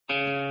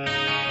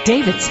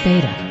David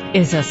Spada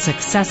is a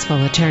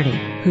successful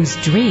attorney whose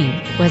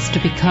dream was to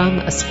become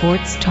a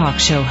sports talk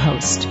show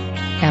host.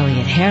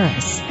 Elliot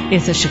Harris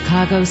is a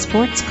Chicago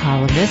sports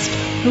columnist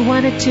who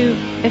wanted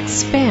to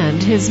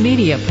expand his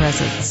media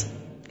presence.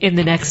 In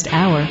the next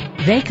hour,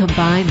 they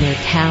combine their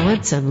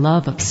talents and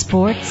love of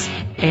sports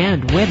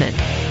and women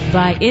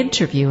by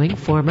interviewing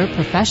former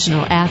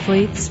professional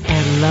athletes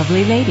and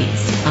lovely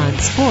ladies on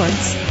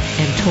sports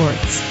and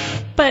torts.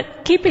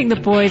 But keeping the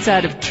boys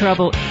out of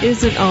trouble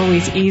isn't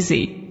always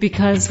easy,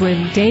 because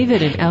when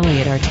David and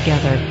Elliot are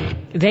together,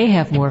 they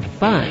have more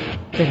fun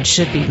than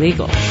should be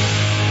legal. We're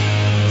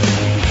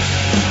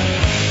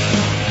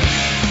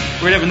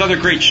going to have another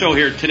great show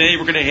here. Today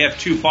we're going to have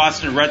two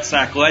Boston Red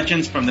Sox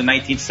legends from the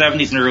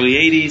 1970s and early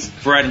 80s,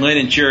 Fred Lynn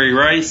and Jerry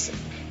Rice.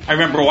 I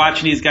remember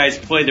watching these guys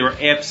play. They were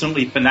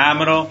absolutely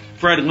phenomenal.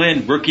 Fred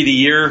Lynn, Rookie of the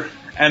Year,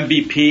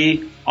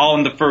 MVP, all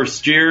in the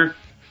first year.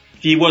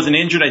 If he wasn't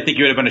injured, I think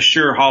he would have been a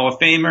sure Hall of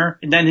Famer.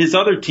 And then his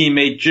other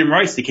teammate, Jim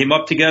Rice, they came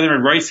up together,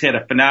 and Rice had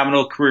a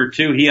phenomenal career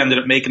too. He ended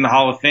up making the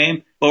Hall of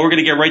Fame. But we're going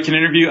to get right to an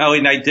interview Ellie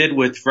and I did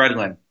with Fred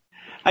Lynn.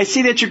 I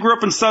see that you grew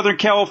up in Southern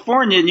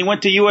California and you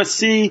went to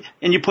USC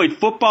and you played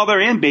football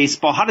there and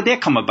baseball. How did that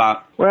come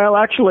about? Well,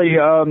 actually,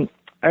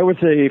 I was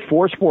a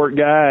four-sport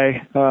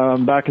guy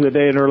back in the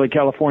day in early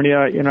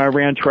California. You know, I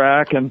ran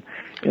track, and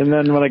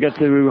then when I got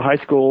to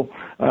high school,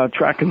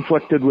 track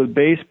conflicted with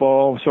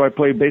baseball, so I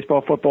played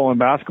baseball, football, and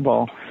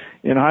basketball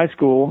in high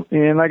school.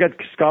 And I got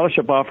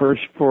scholarship offers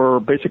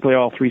for basically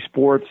all three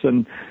sports.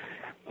 And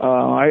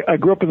I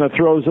grew up in the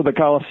throes of the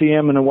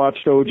Coliseum, and I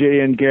watched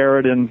O.J. and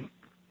Garrett and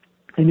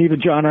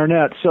even John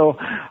Arnett. So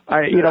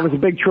I was a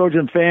big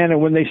Trojan fan,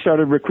 and when they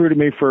started recruiting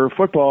me for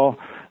football,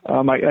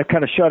 I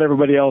kind of shut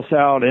everybody else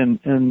out,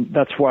 and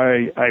that's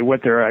why I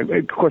went there.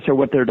 Of course, I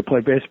went there to play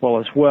baseball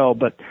as well,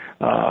 but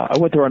I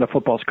went there on a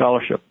football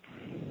scholarship.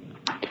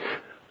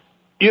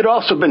 You'd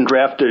also been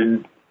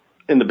drafted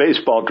in the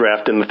baseball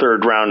draft in the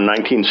third round in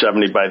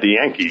 1970 by the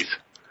Yankees.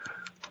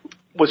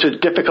 Was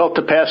it difficult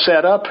to pass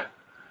that up?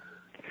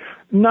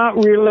 Not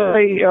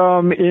really.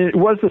 It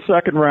was the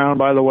second round,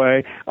 by the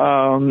way.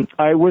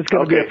 I was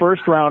going to be a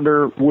first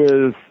rounder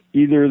with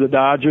either the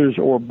Dodgers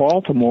or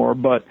Baltimore,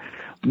 but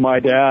my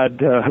dad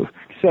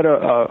set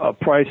a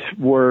price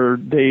where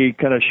they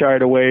kind of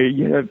shied away.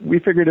 You know, we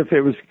figured if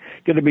it was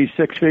going to be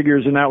six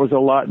figures, and that was a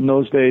lot in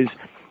those days,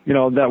 you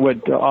know, that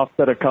would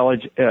offset a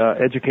college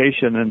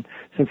education. And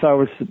since I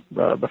was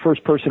the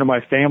first person in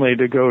my family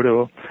to go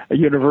to a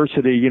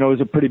university, you know, it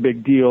was a pretty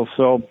big deal.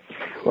 So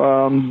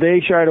they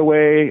shied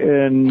away,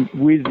 and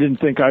we didn't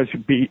think I was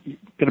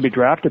going to be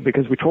drafted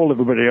because we told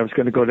everybody I was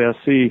going to go to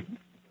SC.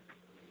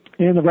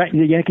 And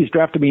the Yankees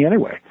drafted me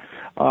anyway.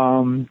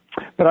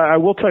 But I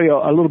will tell you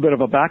a little bit of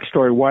a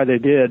backstory why they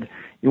did.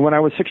 When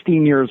I was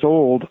 16 years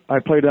old, I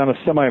played on a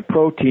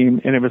semi-pro team,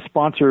 and it was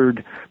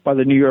sponsored by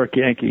the New York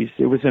Yankees.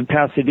 It was in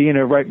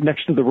Pasadena, right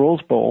next to the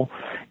Rose Bowl,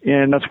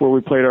 and that's where we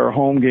played our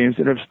home games,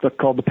 and it was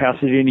called the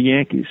Pasadena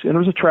Yankees. And it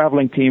was a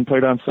traveling team,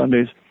 played on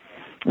Sundays,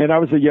 and I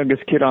was the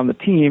youngest kid on the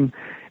team.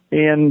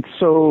 And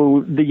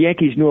so the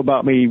Yankees knew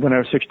about me when I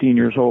was 16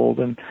 years old,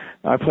 and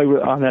I played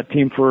on that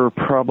team for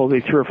probably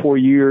 3 or 4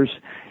 years.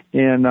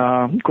 And,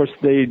 of course,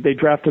 they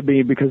drafted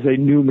me because they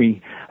knew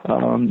me.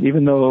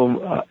 Even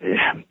though,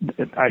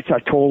 I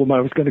told them I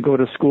was going to go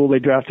to school, they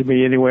drafted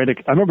me anyway.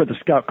 I remember the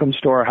scout comes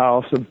to our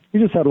house, and he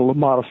just had a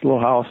modest little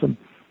house, and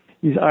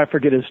I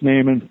forget his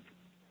name,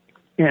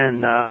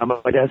 and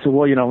my dad said,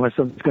 well, you know, my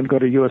son's going to go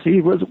to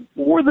USC.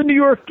 We're the New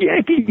York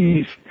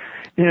Yankees.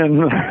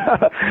 And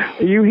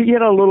he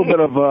had a little bit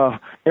of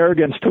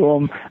arrogance to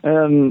him,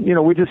 and you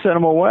know, we just sent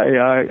him away.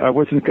 I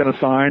wasn't going to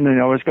sign, and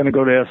I was going to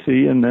go to SC,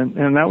 and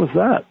that was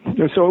that.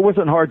 So it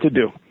wasn't hard to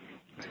do.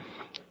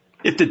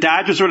 If the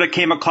Dodgers would have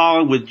came a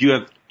call, would you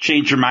have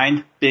changed your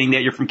mind, being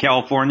that you're from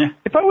California?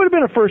 If I would have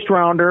been a first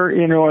rounder,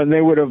 you know, and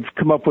they would have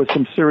come up with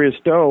some serious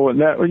dough, and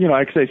that, you know,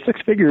 I could say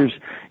six figures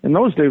in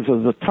those days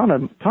was a ton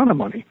of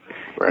money,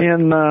 right.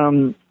 And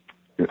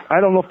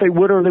I don't know if they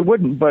would or they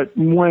wouldn't, but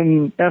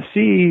when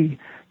SC,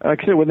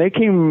 like I said, when they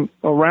came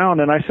around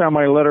and I signed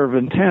my letter of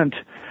intent,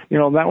 you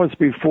know, that was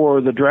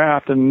before the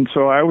draft, and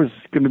so I was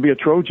going to be a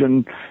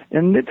Trojan,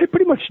 and they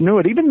pretty much knew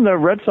it. Even the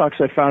Red Sox,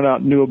 I found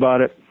out, knew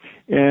about it,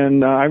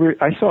 and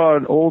I saw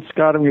an old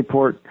scouting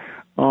report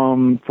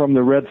from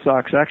the Red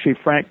Sox. Actually,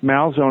 Frank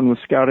Malzone was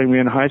scouting me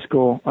in high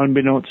school,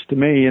 unbeknownst to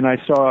me, and I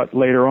saw it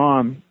later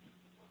on,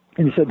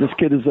 and he said, this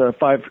kid is a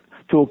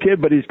five-tool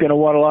kid, but he's going to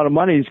want a lot of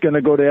money. He's going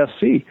to go to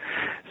SC.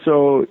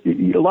 So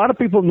a lot of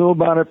people knew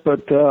about it,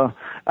 but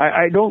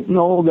I don't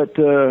know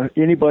that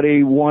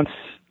anybody once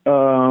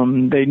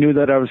they knew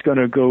that I was going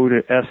to go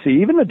to SC.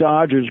 Even the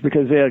Dodgers,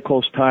 because they had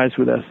close ties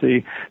with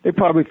SC, they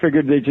probably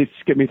figured they'd just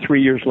get me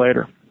 3 years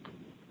later.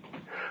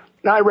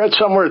 Now, I read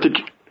somewhere that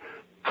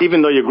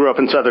even though you grew up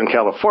in Southern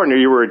California,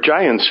 you were a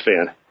Giants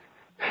fan.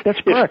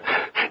 That's correct.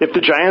 If the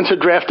Giants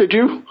had drafted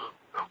you,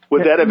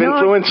 Would that have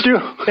influenced you?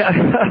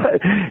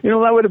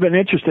 That would have been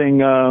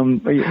interesting.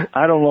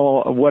 I don't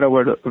know what I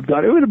would have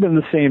done. It would have been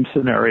the same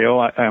scenario,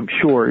 I'm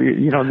sure.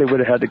 They would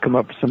have had to come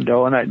up with some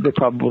dough, and they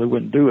probably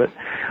wouldn't do it.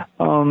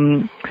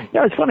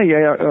 It's funny.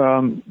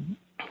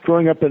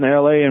 Growing up in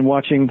L.A. and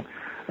watching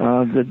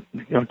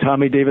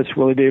Tommy Davis,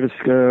 Willie Davis,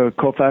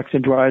 Koufax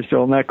and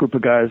Drysdale, and that group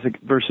of guys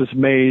versus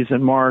Mays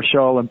and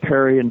Marshall and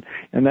Perry and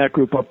that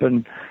group up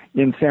in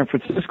San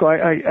Francisco,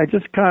 I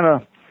just kind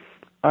of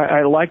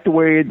I like the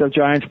way the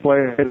Giants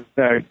play.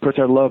 Of course,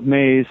 I love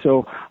Mays,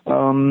 so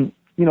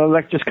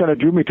that just kind of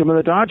drew me to them.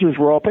 The Dodgers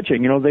were all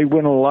pitching. They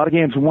win a lot of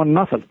games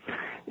 1-0,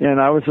 and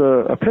I was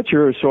a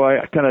pitcher, so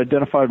I kind of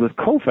identified with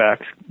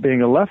Koufax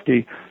being a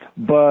lefty.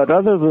 But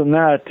other than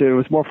that, it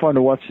was more fun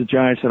to watch the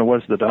Giants than it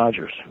was the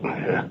Dodgers.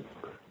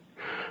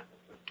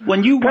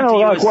 When you kind of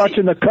like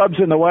watching the Cubs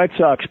and the White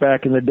Sox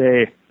back in the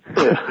day.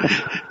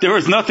 There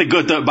was nothing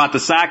good about the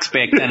Sox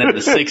back then in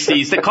the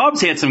 60s. The Cubs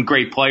had some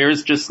great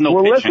players, just no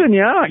pitching. Well,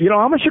 listen,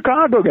 I'm a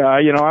Chicago guy.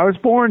 I was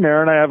born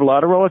there, and I have a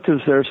lot of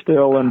relatives there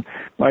still. And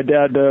my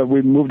dad,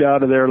 we moved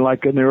out of there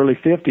like in the early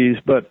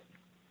 50s, but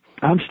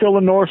I'm still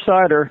a North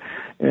Sider.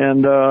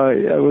 And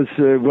it was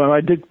when I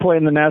did play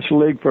in the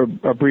National League for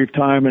a brief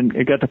time and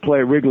got to play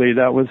at Wrigley.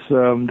 That was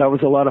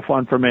a lot of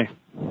fun for me.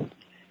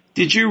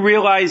 Did you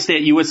realize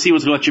that USC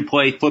was going to let you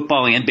play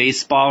football and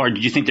baseball, or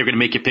did you think they were going to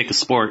make you pick a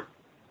sport?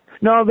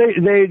 No,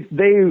 they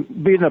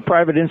being a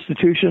private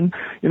institution,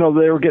 they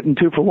were getting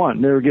 2 for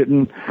 1. They were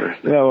getting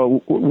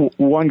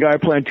one guy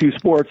playing 2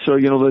 sports, so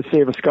they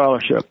save a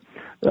scholarship.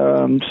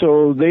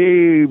 So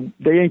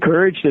they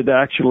encouraged it.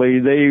 Actually,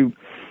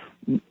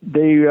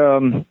 they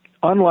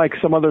unlike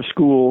some other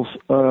schools,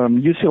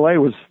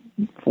 UCLA was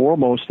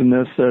foremost in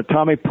this.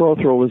 Tommy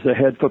Prothro was the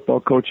head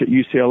football coach at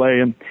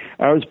UCLA, and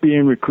I was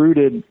being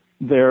recruited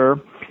there.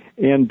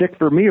 And Dick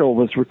Vermeil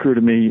was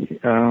recruiting me.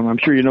 I'm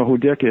sure you know who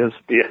Dick is.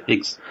 Yeah.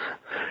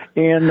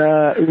 And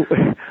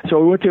so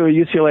we went to a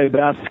UCLA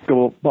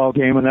basketball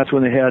game, and that's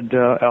when they had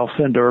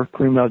Alcindor,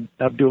 Kareem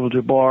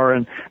Abdul-Jabbar,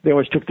 and they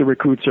always took the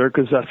recruits there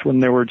because that's when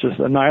they were just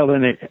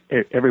annihilating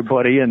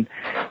everybody. And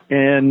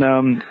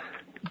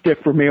Dick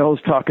Vermeil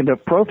was talking to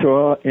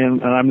Prothro,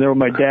 and I'm there with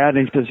my dad,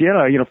 and he says,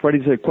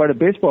 Freddie's quite a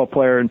baseball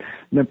player. And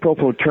then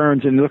Prothro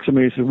turns and looks at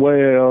me and says,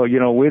 well,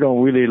 we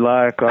don't really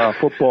like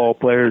football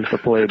players to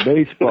play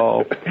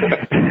baseball.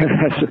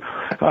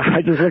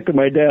 I just looked at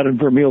my dad, and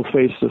Vermeil's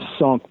face just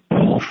sunk.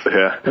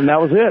 Yeah. And that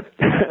was it.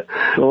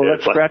 So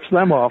let's scratch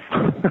them off.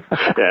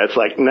 Yeah, it's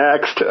like,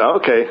 next.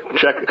 Okay,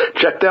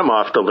 check them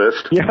off the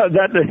list. Yeah,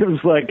 it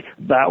was like,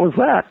 that was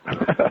that.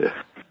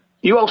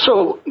 You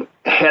also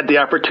had the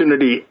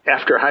opportunity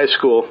after high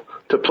school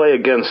to play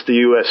against the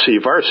USC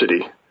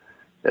varsity,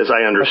 as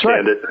I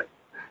understand it.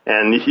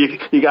 And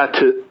you got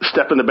to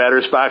step in the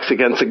batter's box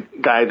against a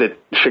guy that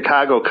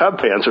Chicago Cub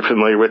fans are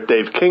familiar with,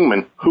 Dave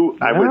Kingman, who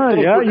I would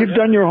think... Yeah, you've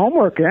done your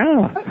homework,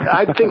 yeah.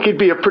 I think he'd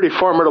be a pretty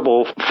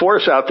formidable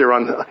force out there.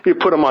 You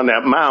put him on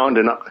that mound,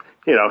 and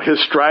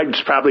his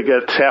strides probably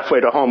gets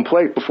halfway to home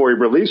plate before he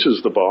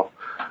releases the ball.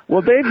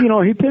 Well, Dave,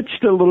 he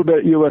pitched a little bit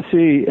at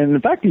USC, and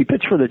in fact, he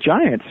pitched for the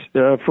Giants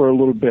for a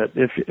little bit,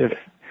 if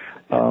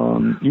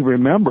you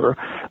remember.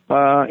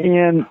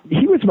 And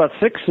he was about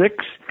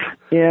 6'6",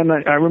 and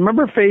I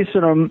remember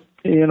facing him,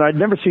 and I'd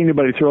never seen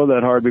anybody throw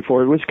that hard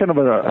before. It was kind of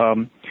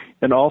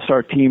an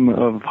all-star team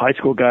of high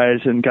school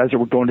guys and guys that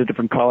were going to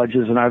different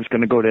colleges, and I was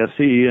going to go to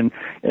SC, and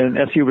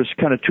SC was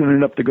kind of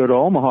tuning up to go to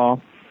Omaha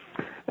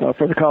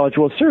for the College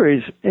World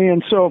Series,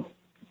 and so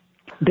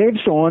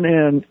Dave's on,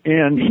 and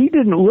he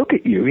didn't look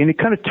at you, and he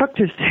kind of tucked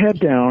his head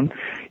down,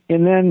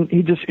 and then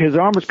his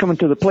arm was coming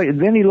to the plate,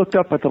 and then he looked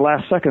up at the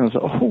last second and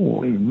said,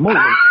 holy moly.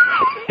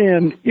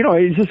 And,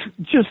 he's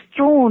just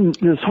throwing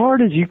as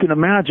hard as you can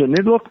imagine.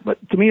 It looked,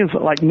 to me, it's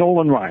like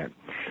Nolan Ryan.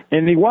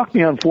 And he walked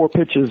me on 4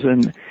 pitches,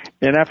 and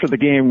after the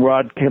game,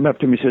 Rod came up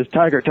to me and says,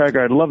 Tiger,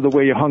 I love the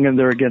way you hung in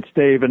there against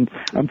Dave. And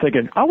I'm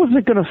thinking, I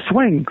wasn't going to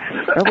swing.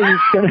 I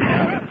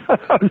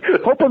was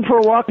hoping for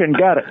a walk and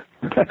got it.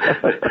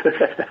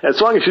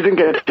 As long as you didn't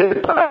get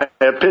hit by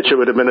a pitch, it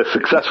would have been a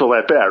successful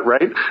at bat,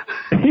 right?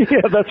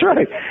 Yeah, that's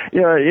right.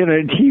 Yeah,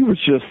 he was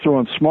just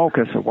throwing smoke.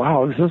 I said,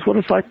 wow, is this what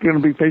it's like going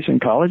to be facing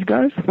college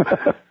guys?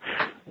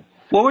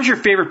 What was your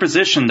favorite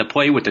position to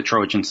play with the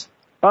Trojans?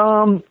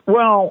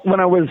 Well, when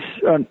I was,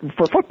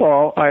 for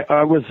football,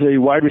 I was a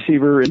wide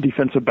receiver and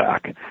defensive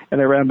back, and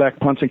I ran back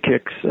punts and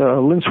kicks.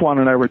 Lynn Swan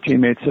and I were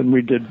teammates, and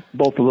we did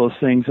both of those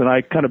things, and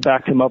I kind of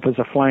backed him up as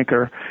a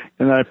flanker,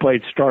 and then I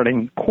played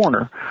starting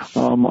corner,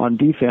 on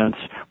defense.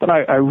 But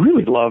I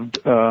really loved,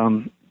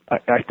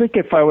 I think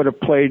if I would have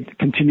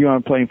continued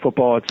on playing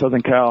football at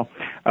Southern Cal,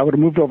 I would have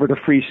moved over to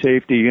free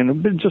safety, and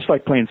it'd been just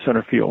like playing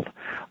center field.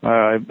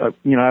 I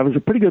was a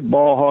pretty good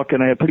ball hawk,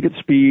 and I had pretty good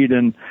speed,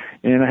 and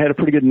I had a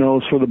pretty good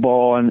nose for the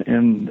ball,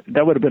 and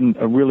that would have been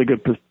a really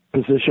good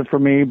position for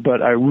me,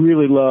 but I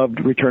really loved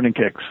returning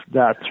kicks.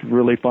 That's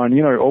really fun.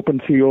 Open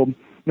field, you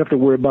have to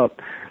worry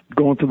about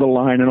going to the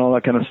line and all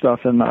that kind of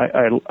stuff, and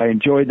I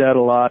enjoyed that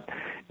a lot.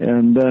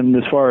 And then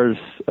as far as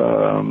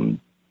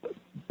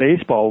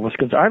baseball was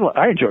because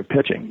I enjoyed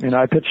pitching.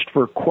 I pitched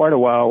for quite a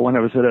while when I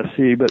was at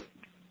SC, but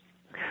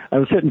I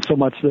was hitting so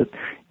much that,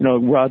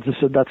 Rod just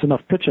said, that's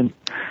enough pitching.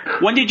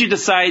 When did you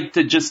decide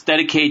to just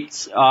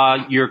dedicate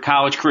your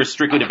college career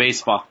strictly to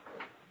baseball?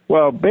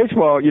 Well,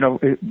 baseball,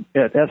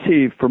 at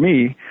SC for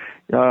me,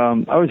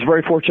 I was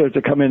very fortunate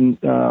to come in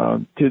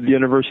to the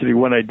university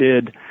when I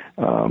did.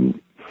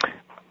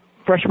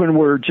 Freshmen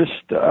were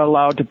just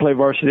allowed to play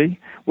varsity,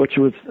 which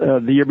was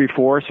the year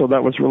before, so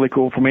that was really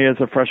cool for me as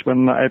a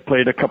freshman. I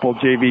played a couple of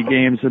JV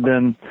games, and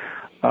then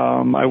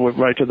I went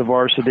right to the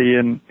varsity,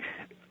 and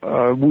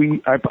I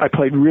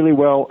played really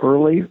well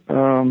early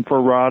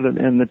for Rod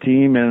and the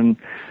team, and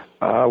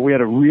we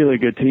had a really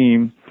good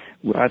team.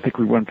 I think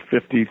we won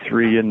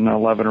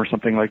 53-11 or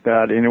something like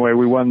that. Anyway,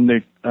 we won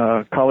the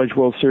College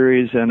World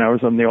Series, and I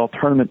was on the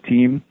all-tournament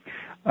team.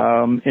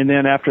 And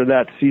then after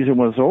that season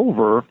was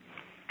over,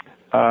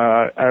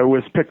 I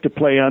was picked to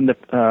play on the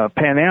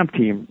Pan Am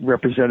team,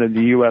 represented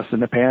the U.S.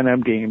 in the Pan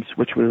Am Games,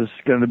 which was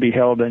going to be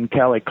held in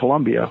Cali,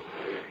 Colombia.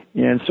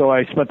 And so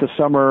I spent the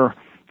summer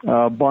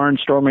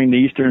barnstorming the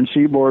Eastern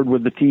Seaboard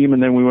with the team,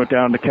 and then we went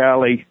down to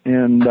Cali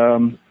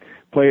and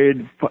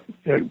played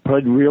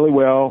really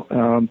well.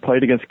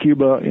 Played against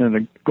Cuba in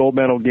a gold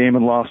medal game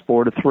and lost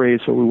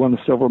 4-3, so we won the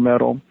silver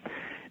medal.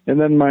 And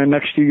then my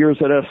next 2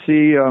 years at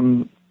SC,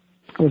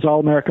 was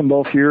All-American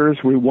both years.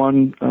 We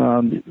won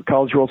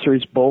College World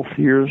Series both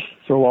years,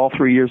 so all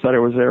 3 years that I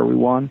was there, we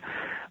won.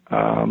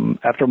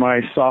 After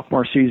my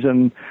sophomore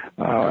season,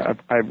 I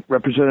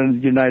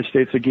represented the United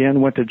States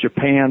again, went to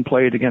Japan,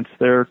 played against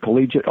their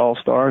collegiate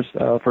all-stars,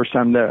 first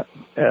time that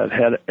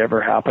had ever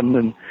happened,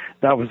 and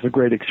that was a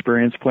great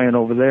experience playing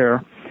over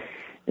there.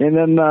 And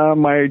then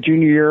my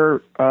junior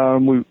year,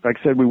 like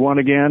I said, we won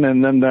again,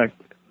 and then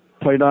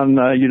played on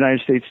the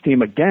United States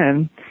team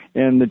again,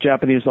 and the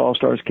Japanese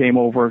all-stars came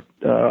over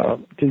to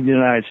the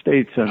United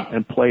States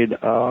and played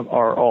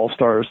our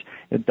all-stars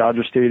at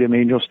Dodger Stadium,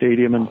 Angel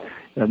Stadium,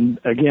 and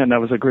again, that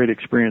was a great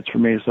experience for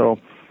me. So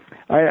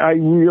I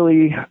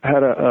really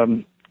had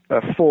a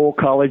full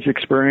college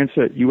experience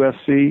at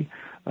USC,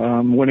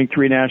 winning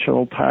 3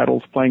 national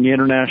titles, playing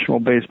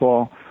international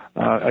baseball.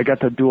 I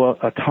got to do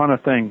a ton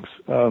of things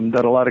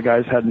that a lot of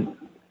guys hadn't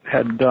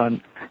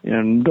done.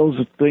 And those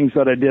are things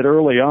that I did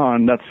early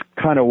on. That's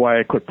kind of why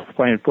I quit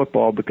playing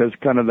football, because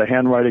kind of the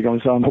handwriting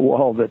was on the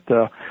wall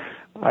that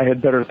I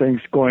had better things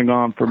going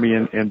on for me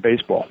in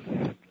baseball.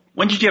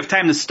 When did you have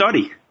time to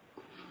study?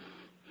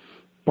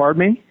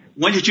 Pardon me?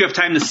 When did you have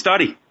time to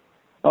study?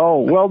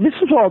 Oh, well, this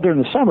was all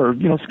during the summer.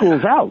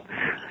 School's out.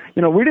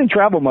 We didn't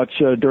travel much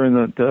during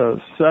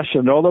the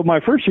session, although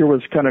my first year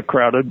was kind of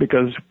crowded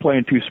because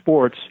playing 2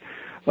 sports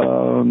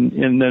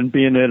and then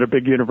being at a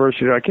big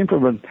university. I came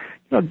from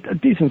a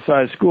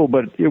decent-sized school,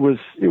 but it was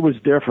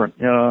different.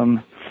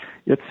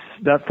 It's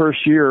that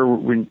first year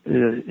when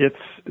it's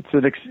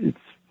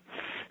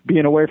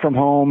being away from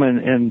home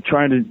and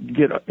trying to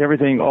get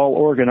everything all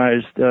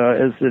organized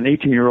as an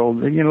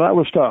 18-year-old. That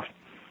was tough.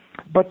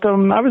 But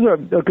I was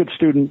a good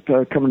student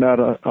coming out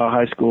of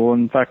high school.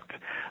 In fact,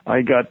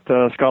 I got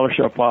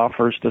scholarship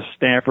offers to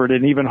Stanford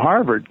and even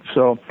Harvard.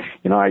 So,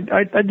 I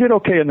did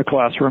okay in the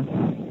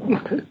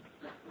classroom.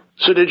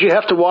 So did you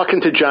have to walk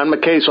into John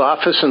McKay's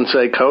office and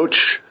say, Coach,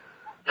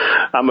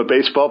 I'm a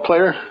baseball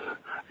player,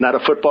 not a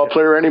football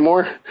player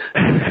anymore?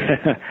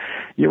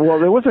 Yeah, well,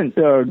 there wasn't,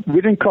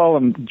 we didn't call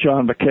him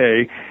John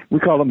McKay. We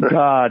called him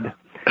God.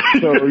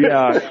 So,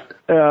 yeah,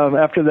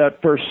 after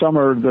that first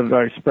summer that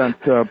I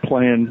spent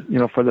playing,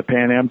 for the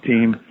Pan Am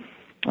team,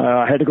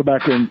 I had to go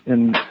back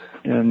and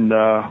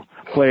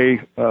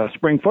play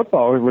spring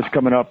football. It was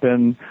coming up,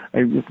 and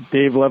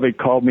Dave Levy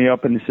called me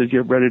up and he said,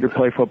 "You're ready to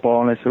play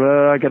football?" And I said,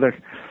 "Well, I got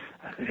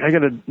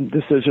a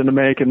decision to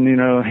make," and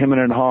him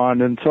and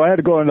Han, and so I had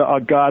to go into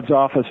God's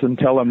office and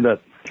tell him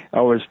that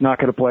I was not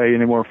going to play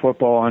any more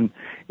football, and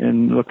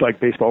it looked like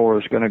baseball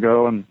was going to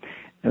go, and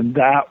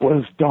that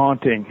was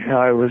daunting.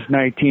 I was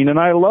 19, and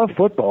I love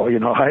football.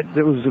 It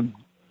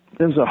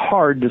was a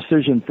hard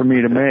decision for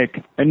me to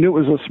make. I knew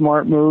it was a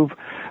smart move,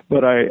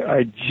 but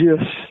I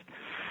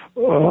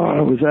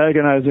was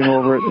agonizing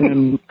over it,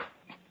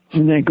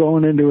 and then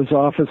going into his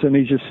office, and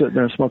he's just sitting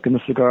there smoking a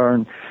cigar,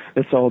 and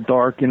it's all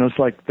dark. It's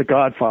like The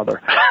Godfather.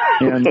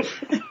 And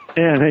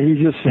he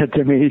just said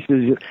to me, he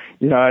says,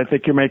 "I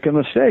think you're making a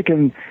mistake."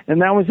 And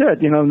that was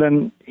it.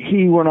 Then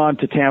he went on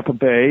to Tampa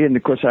Bay, and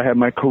of course I had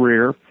my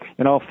career.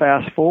 And I'll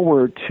fast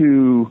forward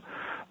to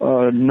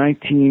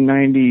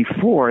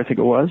 1994, I think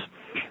it was,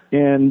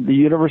 and the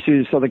University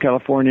of Southern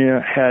California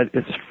had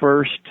its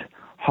first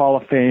Hall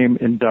of Fame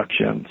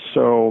induction.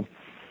 So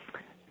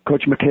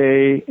Coach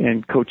McKay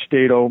and Coach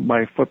Dato,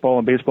 my football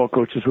and baseball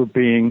coaches, were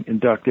being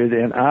inducted,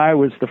 and I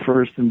was the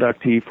first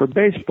inductee for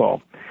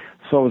baseball.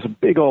 So it was a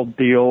big old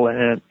deal,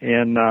 and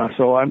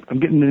so I'm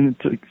getting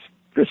into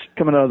just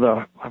coming out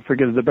of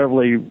the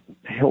Beverly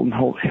Hilton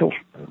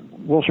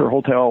Wilshire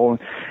Hotel,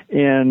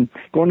 and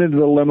going into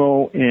the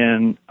limo,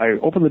 and I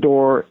open the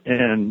door,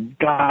 and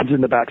God's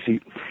in the back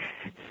seat,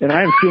 and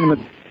I haven't seen him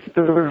in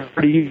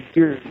 30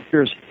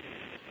 years.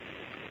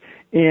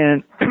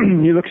 And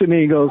he looks at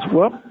me and goes,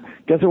 "Well,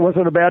 guess it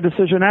wasn't a bad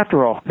decision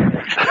after all.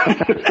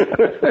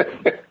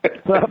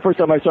 First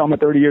time I saw him in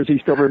 30 years, he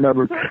still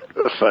remembered.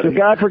 So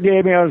God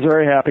forgave me. I was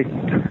very happy.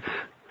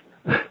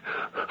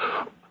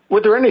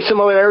 Were there any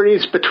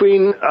similarities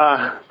between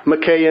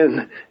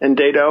McKay and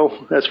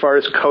Dedeaux as far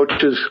as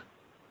coaches?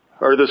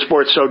 Or are the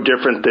sports so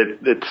different that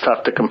it's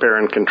tough to compare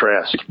and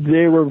contrast?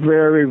 They were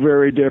very,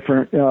 very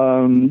different.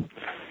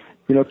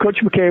 Coach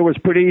McKay was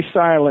pretty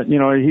silent. He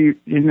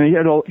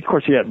had, of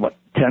course, he had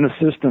 10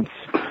 assistants,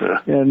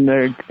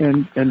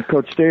 and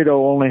Coach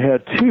Dedeaux only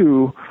had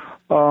 2.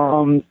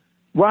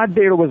 Rod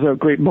Dedeaux was a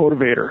great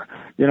motivator.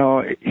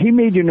 He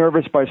made you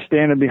nervous by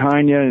standing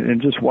behind you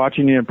and just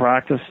watching you in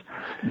practice.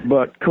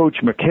 But Coach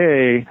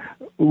McKay,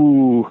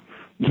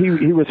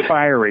 he was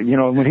fiery.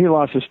 When he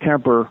lost his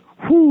temper,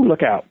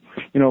 look out.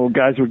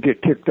 Guys would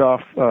get kicked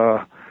off,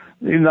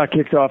 not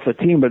kicked off the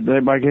team, but they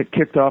might get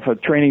kicked off a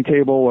training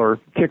table or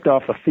kicked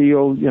off the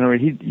field.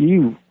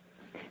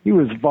 He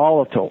was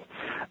volatile,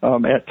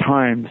 at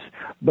times.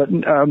 But,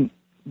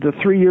 the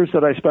 3 years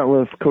that I spent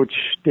with Coach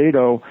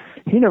Dedeaux,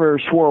 he never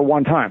swore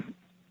one time.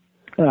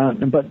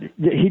 But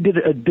he did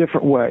it a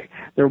different way.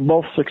 They were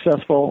both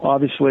successful,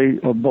 obviously,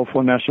 both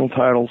won national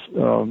titles,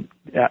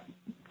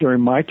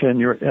 during my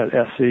tenure at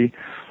SC,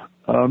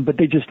 but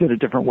they just did it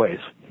different ways.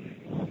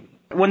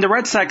 When the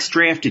Red Sox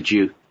drafted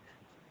you,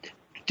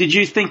 did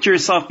you think to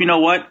yourself, you know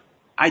what,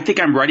 I think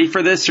I'm ready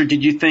for this? Or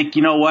did you think,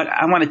 you know what,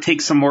 I want to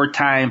take some more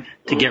time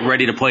to get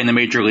ready to play in the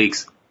major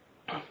leagues?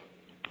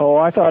 Oh,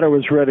 I thought I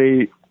was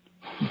ready,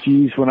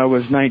 when I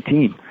was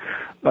 19.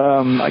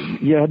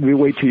 You had to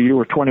wait till you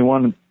were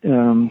 21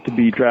 to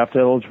be draft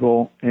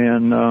eligible.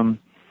 And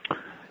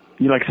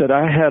like I said,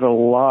 I had a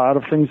lot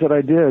of things that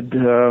I did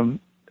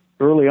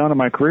early on in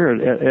my career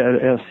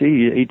at SC,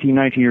 18,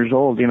 19 years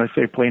old. I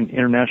started playing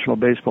international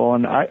baseball,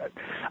 and I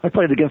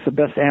played against the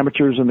best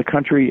amateurs in the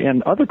country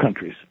and other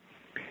countries.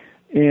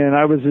 And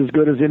I was as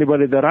good as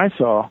anybody that I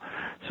saw.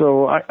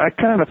 So I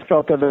kind of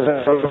felt that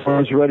I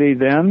was ready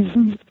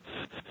then.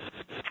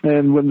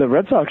 And when the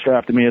Red Sox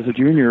drafted me as a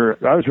junior,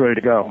 I was ready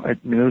to go.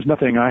 There was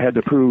nothing I had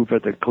to prove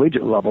at the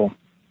collegiate level.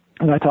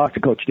 And I talked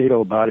to Coach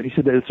Dedeaux about it. He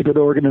said that it's a good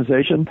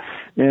organization,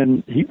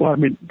 and he wanted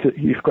me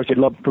to, of course, he'd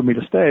love for me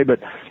to stay, but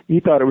he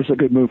thought it was a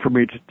good move for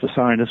me to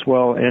sign as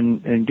well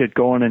and get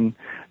going. And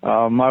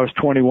I was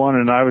 21,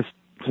 and I was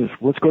just,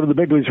 let's go to the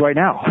big leagues right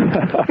now.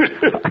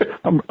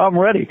 I'm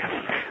ready.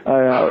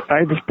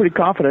 I was pretty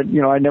confident.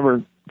 I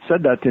never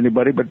said that to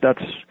anybody, but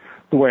that's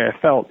the way I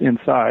felt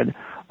inside.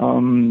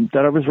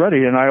 That I was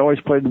ready, and I always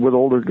played with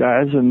older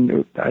guys,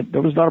 and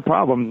that was not a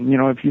problem.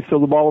 If you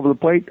throw the ball over the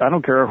plate, I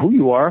don't care who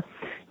you are,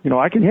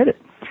 I can hit it.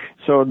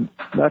 So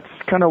that's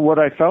kind of what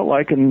I felt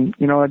like, and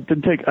it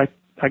didn't take.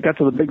 I got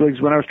to the big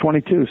leagues when I was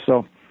 22,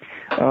 so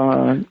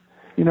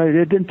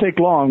it didn't take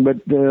long, but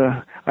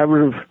I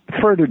would have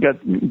preferred to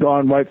get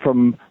gone right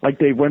from, like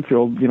Dave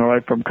Winfield,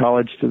 right from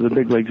college to the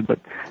big leagues, but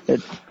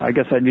I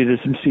guess I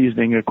needed some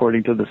seasoning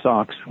according to the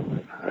Sox.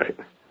 Right.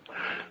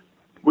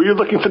 Were you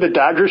looking for the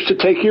Dodgers to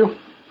take you?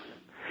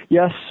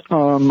 Yes,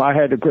 I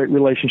had a great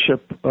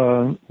relationship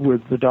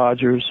with the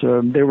Dodgers.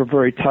 They were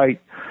very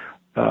tight.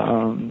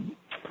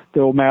 The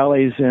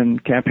O'Malleys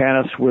and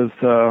Campanis with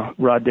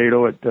Rod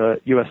Dedeaux at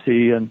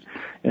USC and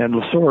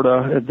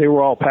Lasorda, they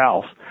were all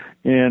pals.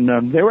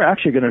 And they were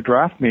actually going to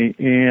draft me.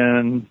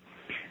 And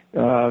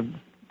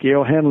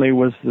Gail Henley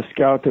was the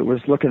scout that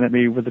was looking at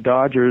me with the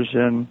Dodgers.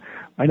 And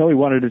I know he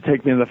wanted to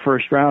take me in the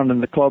first round.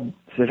 And the club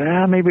said,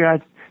 maybe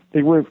I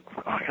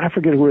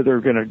forget who they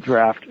were going to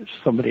draft,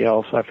 somebody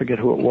else. I forget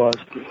who it was.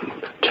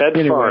 Ted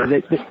Farr.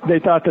 They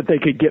thought that they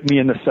could get me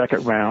in the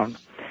second round.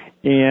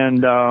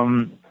 And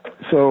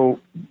so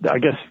I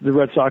guess the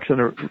Red Sox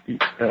and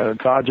the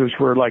Dodgers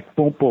were like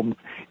boom, boom.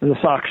 And the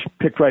Sox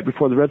picked right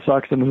before the Red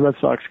Sox, and the Red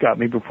Sox got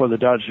me before the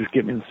Dodgers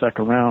get me in the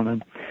second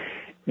round.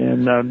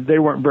 And they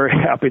weren't very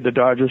happy. The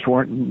Dodgers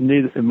weren't.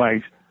 Neither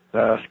my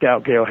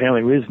scout Gail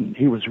Henley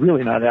he was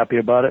really not happy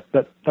about it.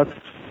 But that's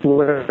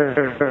where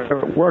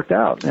it worked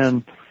out.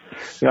 And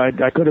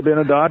I could have been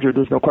a Dodger.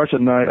 There's no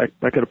question. I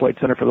could have played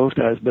center for those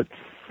guys. But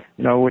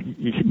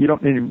you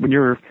don't. When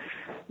you're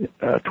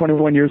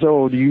 21 years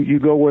old, you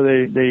go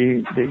where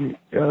they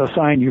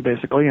assign you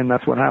basically, and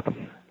that's what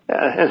happened.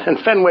 And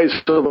Fenway's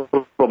a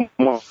little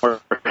more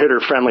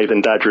hitter friendly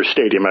than Dodger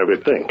Stadium, I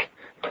would think.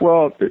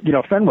 Well,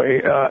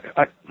 Fenway,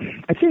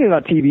 I've seen it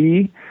on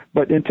TV,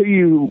 but until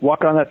you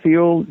walk on that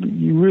field,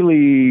 you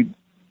really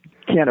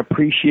can't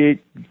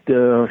appreciate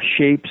the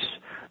shapes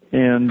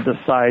and the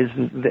size,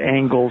 the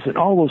angles, and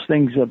all those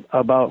things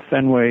about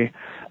Fenway.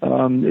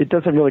 It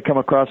doesn't really come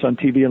across on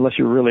TV unless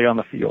you're really on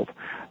the field.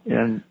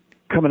 And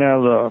coming out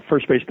of the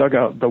first base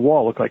dugout, the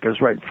wall looked like it was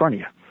right in front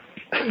of you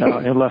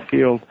in left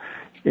field.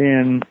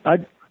 And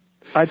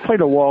I played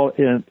a wall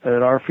at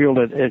our field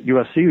at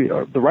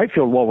USC. The right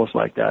field wall was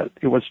like that.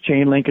 It was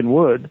chain link and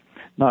wood,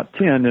 not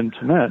tin and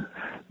cement,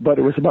 but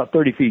it was about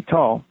 30 feet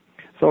tall.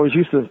 So I was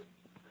used to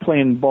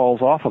playing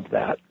balls off of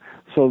that.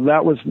 So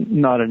that was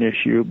not an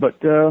issue.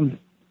 But you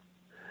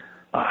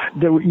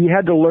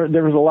had to learn.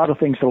 There was a lot of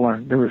things to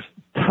learn. There was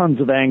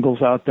tons of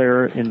angles out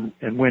there and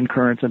wind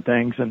currents and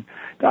things. And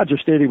Dodger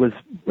Stadium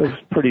was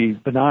pretty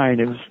benign.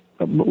 It was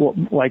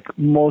like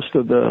most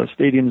of the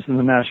stadiums in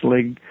the National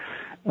League.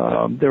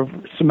 They're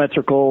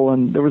symmetrical,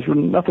 and there was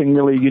nothing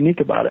really unique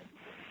about it,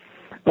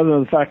 other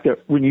than the fact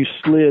that when you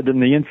slid in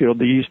the infield,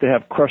 they used to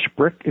have crushed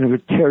brick, and it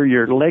would tear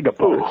your leg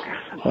apart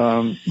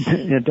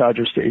in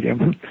Dodger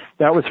Stadium.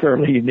 That was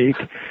fairly unique.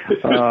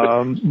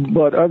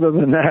 But other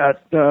than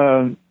that,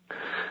 the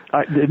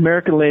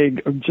American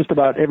League, just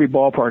about every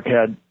ballpark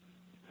had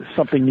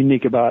something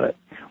unique about it.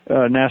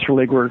 National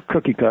League were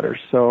cookie cutters.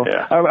 So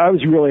yeah. I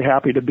was really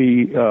happy to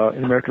be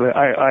in American League.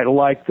 I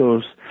like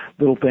those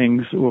little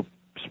things,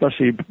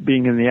 especially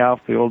being in the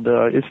outfield.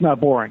 It's not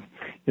boring.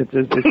 It's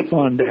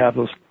fun to have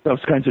those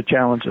kinds of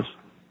challenges.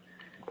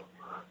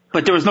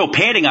 But there was no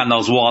padding on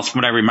those walls, from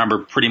what I remember,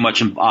 pretty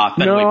much in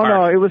Fenway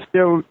Park.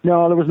 There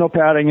was no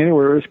padding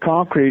anywhere. It was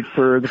concrete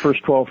for the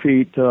first 12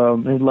 feet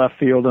in left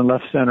field and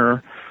left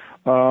center.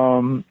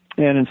 And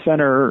in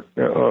center,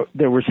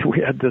 we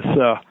had this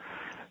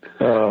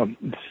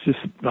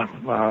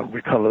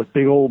we call it a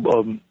big old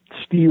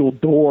steel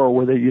door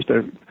where they used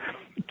to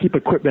keep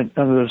equipment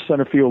under the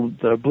center field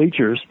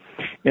bleachers,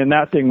 and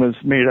that thing was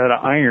made out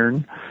of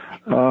iron.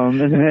 And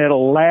they had a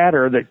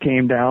ladder that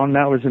came down.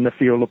 That was in the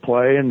field of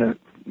play, and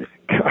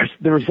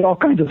there was all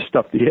kinds of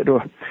stuff that you had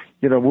to,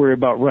 worry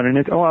about running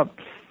into.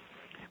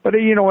 But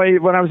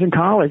when I was in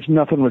college,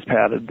 nothing was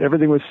padded.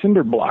 Everything was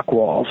cinder block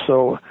walls.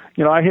 So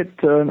I hit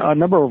a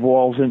number of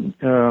walls in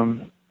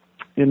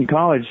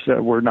college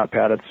that were not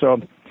padded.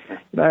 So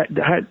I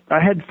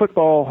had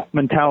football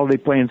mentality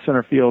playing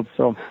center field.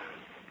 So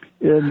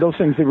those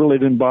things, they really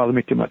didn't bother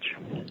me too much.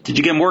 Did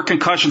you get more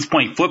concussions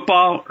playing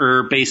football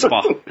or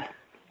baseball?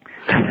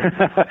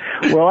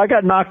 Well, I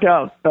got knocked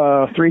out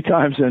 3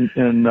 times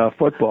in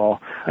football.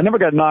 I never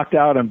got knocked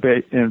out in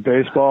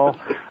baseball.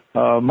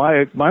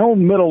 My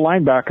own middle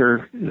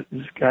linebacker,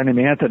 this guy named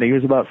Anthony, he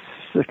was about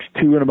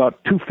 6'2" and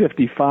about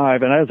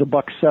 255, and I was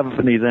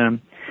 $170 then.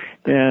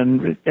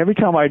 And every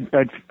time I'd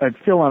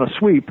fill on a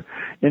sweep,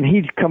 and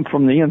he'd come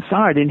from the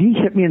inside, and he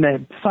hit me in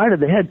the side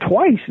of the head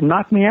twice and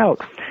knocked me out.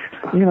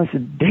 I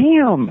said,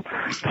 damn,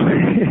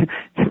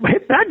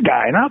 hit that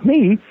guy, not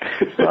me.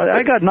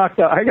 I got knocked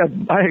out. I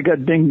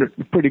got dinged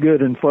pretty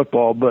good in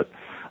football, but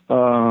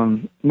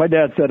my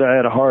dad said I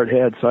had a hard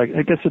head, so I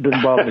guess it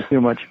didn't bother me too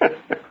much.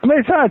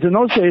 Besides, in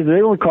those days,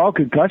 they only called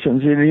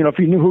concussions. If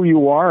you knew who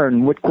you are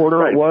and what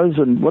quarter it was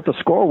and what the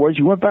score was,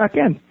 you went back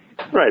in.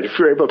 Right. If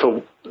you're able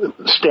to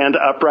stand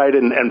upright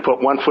and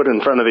put one foot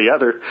in front of the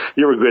other,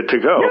 you were good to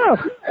go.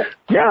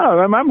 Yeah. I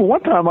remember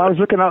one time I was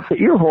looking out the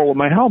ear hole of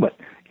my helmet.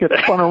 Get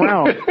spun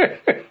around.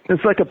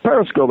 It's like a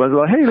periscope. I was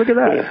like, hey, look at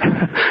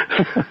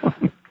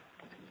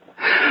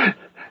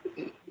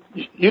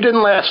that. You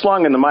didn't last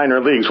long in the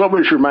minor leagues. What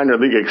was your minor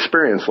league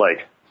experience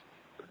like?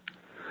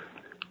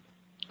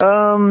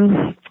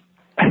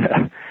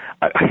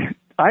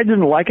 I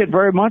didn't like it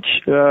very much.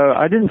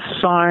 I didn't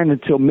sign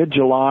until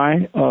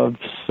mid-July of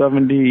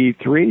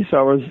 '73,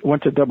 so I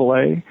went to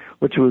AA,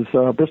 which was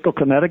Bristol,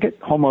 Connecticut,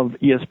 home of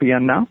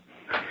ESPN now.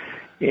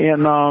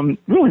 And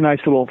really nice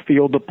little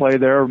field to play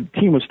there. The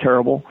team was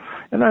terrible.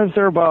 And I was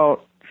there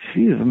about,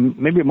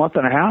 maybe a month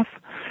and a half.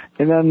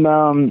 And then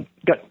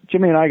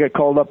Jimmy and I got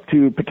called up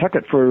to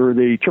Pawtucket for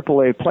the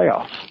AAA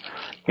playoffs.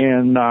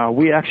 And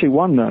we actually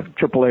won the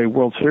AAA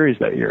World Series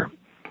that year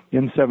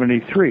in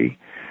 '73.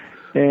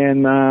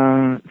 And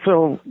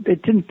so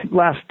it didn't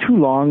last too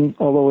long,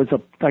 although it's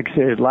like I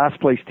said, last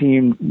place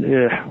team,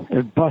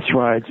 bus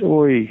rides,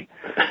 oy.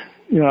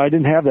 I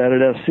didn't have that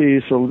at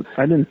SC, so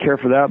I didn't care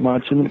for that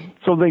much. And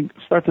so they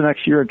start the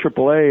next year in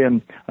AAA,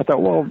 and I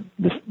thought, well,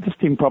 this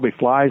team probably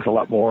flies a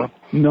lot more.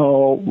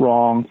 No,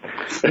 wrong.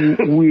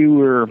 We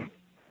were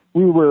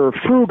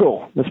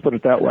frugal, let's put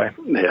it that way.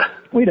 Yeah.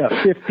 We'd have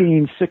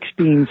 15,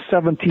 16,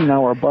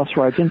 17-hour bus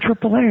rides in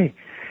AAA.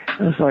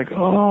 And it's like,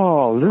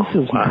 oh, this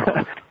is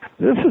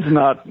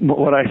not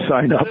what I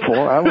signed up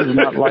for. I was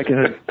not liking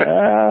it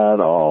at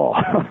all.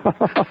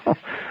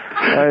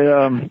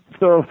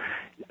 So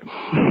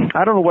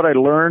I don't know what I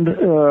learned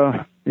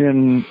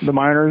in the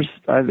minors.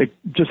 I think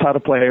just how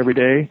to play every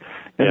day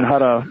and how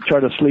to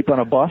try to sleep on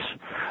a bus.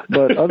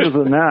 But other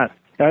than that,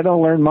 I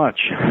don't learn much.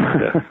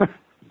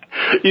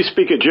 You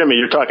speak of Jimmy.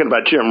 You're talking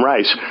about Jim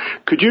Rice.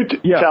 Could you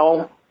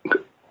tell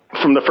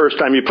from the first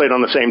time you played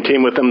on the same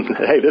team with him,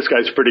 hey, this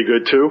guy's pretty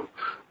good too?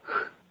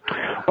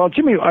 Well,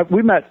 Jimmy,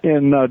 we met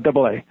in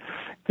AA,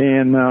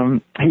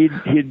 and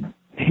he'd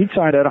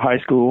signed out of high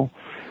school.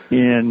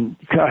 And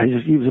God,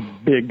 he was a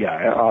big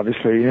guy,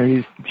 obviously.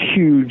 He's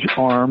huge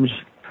arms,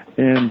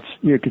 and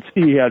you could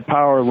see he had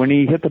power. When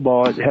he hit the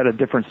ball, it had a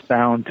different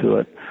sound to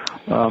it.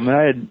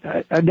 And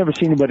I'd never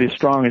seen anybody as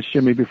strong as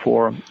Jimmy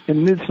before.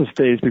 And this was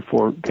days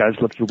before guys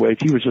lifted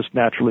weights. He was just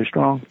naturally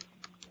strong.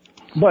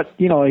 But,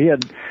 he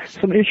had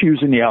some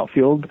issues in the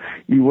outfield.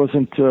 He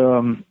wasn't,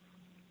 let's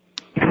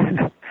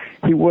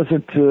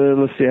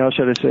see, how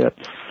should I say it?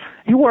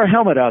 He wore a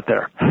helmet out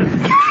there.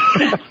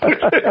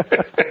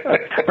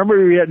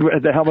 Remember we had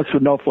the helmets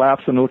with no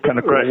flaps and it looked kind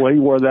of cool. Right. Well, he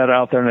wore that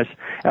out there, and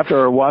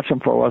after I watched him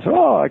for a while, I said,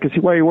 "Oh, I can see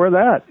why you wear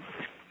that."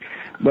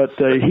 But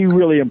he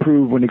really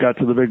improved when he got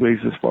to the big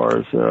leagues as far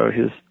as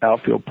his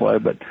outfield play.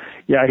 But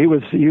yeah, he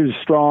was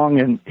strong,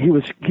 and he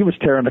was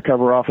tearing the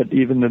cover off at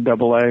even the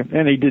AA,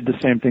 and he did the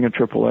same thing at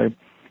AAA.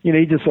 You know,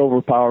 he just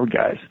overpowered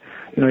guys.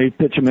 You know, he'd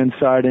pitch them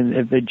inside, and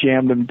if they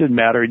jammed him, it didn't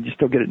matter. He'd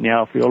still get it in the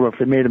outfield. Or if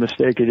they made a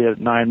mistake, he'd hit it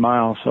 9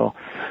 miles. So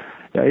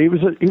yeah, he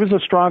was the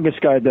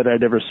strongest guy that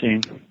I'd ever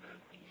seen.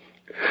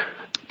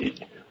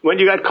 When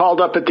you got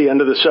called up at the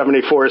end of the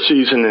 74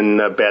 season and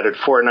batted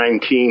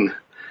 .419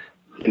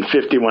 in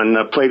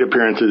 51 plate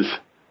appearances,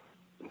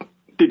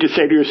 did you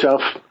say to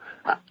yourself,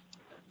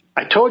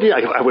 I told you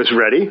I was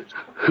ready?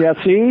 Yeah,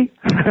 see?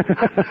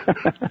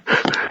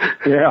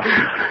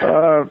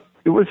 Yeah.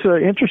 It was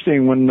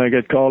interesting when I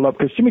got called up,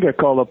 because Jimmy got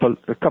called up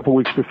a couple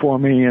weeks before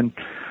me, and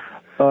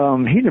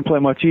he didn't play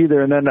much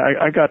either. And then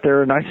I got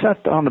there, and I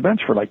sat on the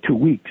bench for like 2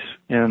 weeks,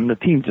 and the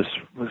team just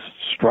was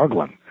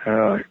struggling.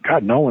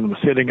 God, no one was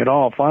hitting at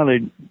all.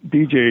 Finally,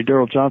 DJ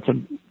Darrell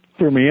Johnson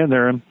threw me in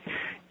there, and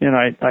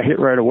I hit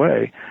right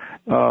away.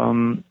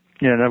 And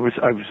I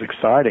was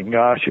exciting.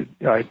 Gosh,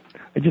 I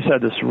just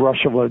had this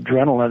rush of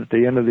adrenaline at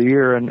the end of the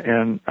year,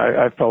 and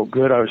I felt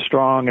good. I was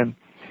strong, and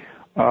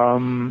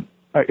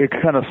it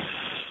kind of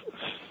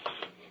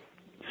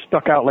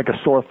stuck out like a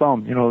sore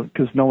thumb, you know,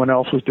 because no one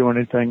else was doing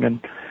anything,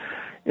 and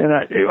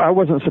I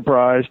wasn't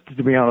surprised,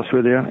 to be honest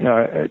with you.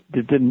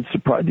 It didn't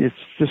surprise. It's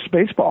just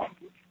baseball.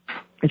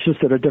 It's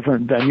just at a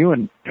different venue,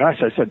 and gosh,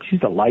 I said,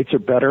 geez, the lights are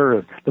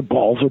better, the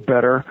balls are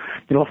better,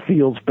 you know, it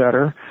feels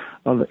better.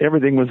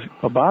 Everything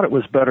about it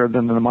was better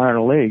than the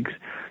minor leagues.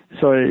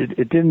 So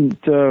it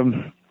didn't,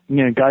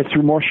 guys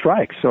threw more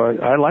strikes. So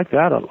I like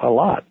that a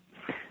lot.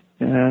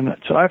 And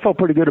so I felt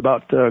pretty good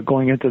about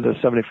going into the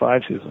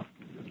 75 season.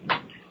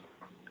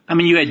 I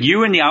mean, you had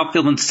you in the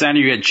outfield and center,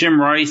 you had Jim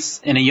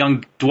Rice and a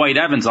young Dwight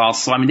Evans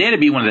also. I mean, they had to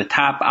be one of the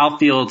top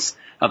outfields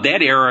of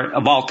that era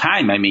of all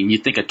time. I mean, you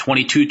think of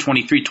 22,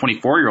 23,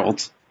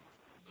 24-year-olds.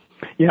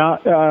 Yeah,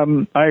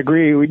 I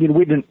agree. We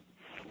didn't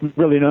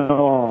really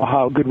know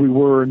how good we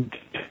were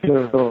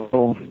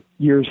until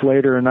years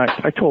later. And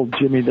I told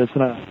Jimmy this,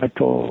 and I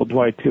told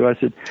Dwight too. I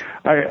said,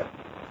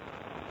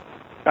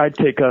 I'd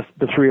take us,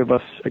 the three of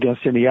us,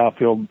 against any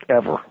outfield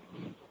ever.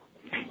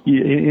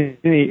 In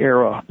any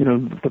era, you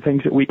know, the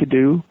things that we could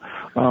do.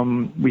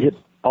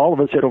 All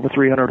of us hit over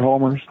 300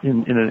 homers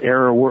in an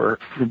era where,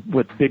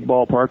 with big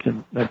ballparks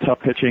and tough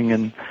pitching,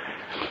 and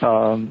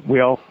we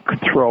all could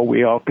throw.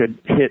 We all could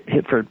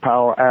hit for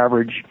power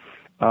average.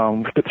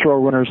 We could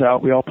throw runners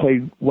out. We all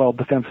played well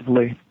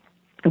defensively,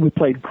 and we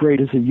played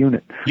great as a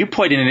unit. You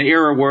played in an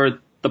era where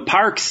the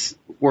parks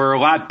were a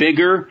lot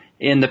bigger,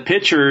 and the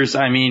pitchers,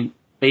 I mean,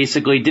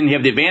 basically didn't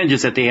have the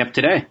advantages that they have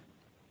today.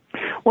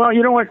 Well,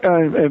 you know what?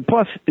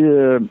 Plus,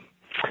 especially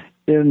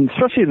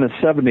in the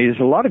 70s,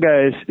 a lot of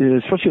guys,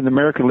 especially in the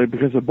American League,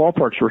 because the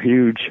ballparks were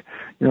huge.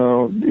 You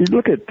know, you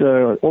look at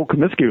Old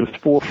Comiskey, it was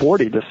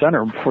 440 to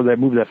center before they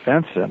moved that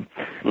fence in.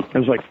 It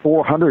was like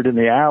 400 in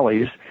the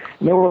alleys.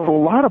 And there were a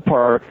lot of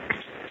parks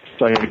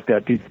like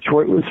that.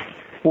 Detroit was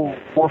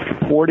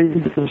 440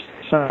 to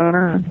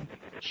center.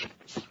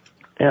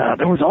 Yeah,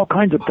 there was all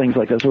kinds of things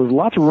like that. So there was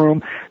lots of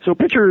room. So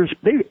pitchers,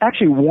 they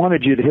actually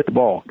wanted you to hit the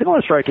ball. They didn't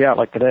want to strike you out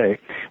like today.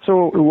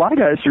 So a lot of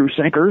guys threw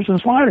sinkers and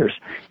sliders.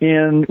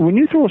 And when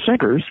you throw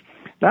sinkers,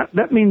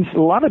 that means a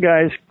lot of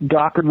guys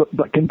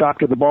can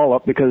doctor the ball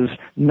up, because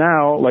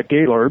now, like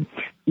Gaylord,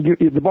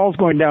 the ball's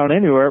going down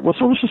anywhere. Well,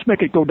 so let's just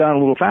make it go down a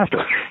little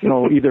faster. You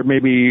know, either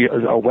maybe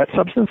a wet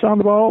substance on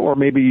the ball, or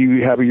maybe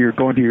you're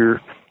going to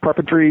your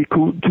carpentry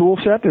tool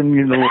set and,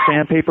 you know,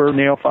 sandpaper,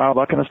 nail file,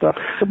 that kind of stuff.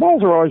 The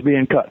balls are always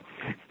being cut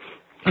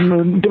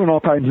and doing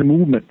all kinds of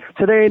movement.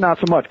 Today, not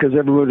so much, because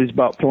everybody's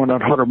about throwing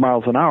out 100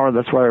 miles an hour.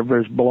 That's why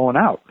everybody's blowing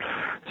out.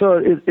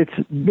 So it's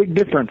a big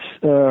difference.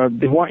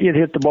 They want you to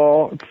hit the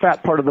ball,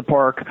 fat part of the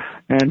park,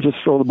 and just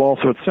throw the ball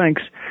so it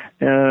sinks.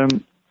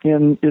 And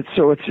it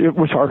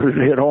was harder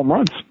to hit home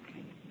runs.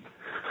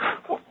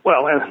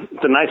 Well, and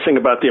the nice thing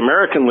about the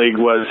American League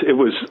was it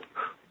was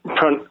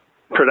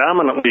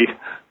predominantly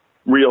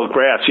real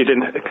grass.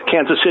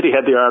 Kansas City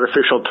had the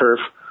artificial turf,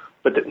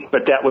 but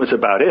that was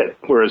about it.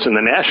 Whereas in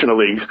the National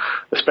League,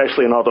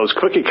 especially in all those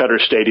cookie cutter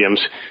stadiums,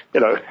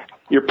 you know,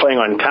 you're playing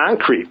on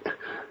concrete.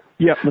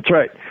 Yeah, that's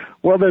right.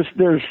 Well,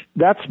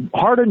 that's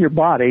hard on your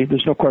body.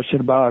 There's no question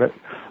about it.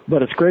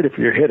 But it's great if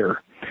you're a hitter.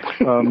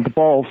 The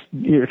balls,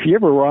 if you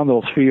ever were on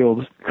those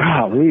fields,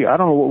 golly, I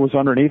don't know what was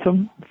underneath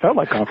them. It felt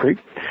like concrete.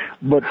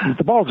 But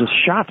the ball just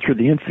shot through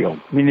the infield.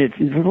 I mean, if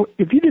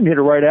you didn't hit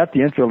it right at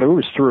the infield, it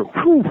was through.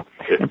 Whew.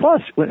 And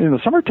plus, in the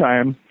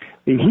summertime,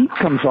 the heat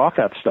comes off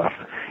that stuff.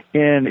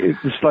 And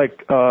it's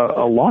like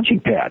a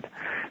launching pad.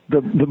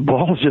 The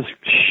balls just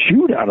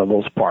shoot out of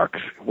those parks.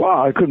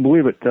 Wow, I couldn't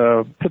believe it.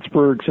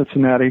 Pittsburgh,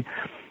 Cincinnati,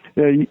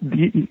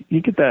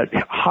 you get that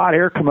hot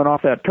air coming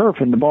off that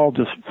turf, and the ball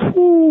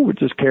it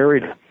just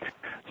carried.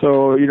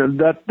 So, you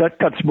know, that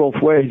cuts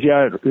both ways.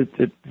 Yeah,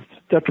 it's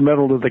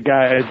detrimental to the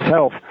guy's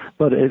health,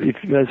 But if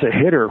as a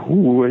hitter,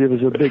 it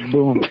was a big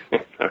boom.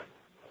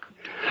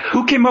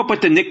 Who came up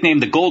with the nickname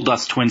the Gold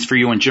Dust Twins for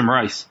you and Jim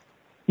Rice?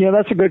 Yeah,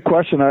 that's a good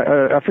question.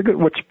 I forget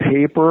which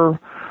paper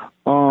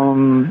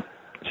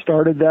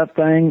started that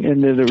thing,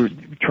 and they were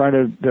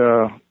trying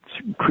to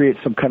create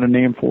some kind of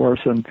name for us.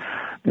 And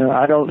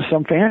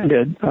some fan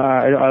did.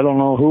 I don't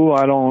know who.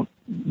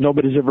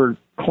 Nobody's ever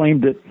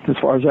claimed it, as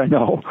far as I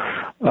know.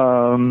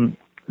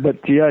 But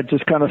yeah, it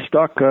just kind of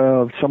stuck.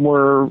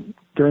 Somewhere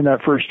during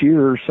that first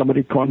year,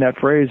 somebody coined that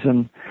phrase,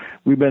 and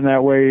we've been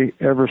that way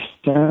ever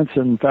since.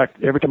 In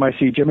fact, every time I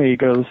see Jimmy, he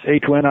goes, "Hey,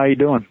 Twin, how you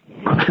doing?"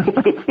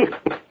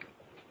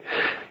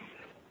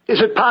 Is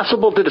it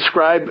possible to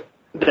describe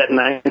that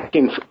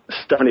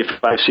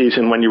 1975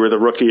 season when you were the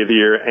Rookie of the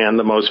Year and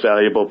the most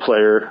valuable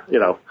player,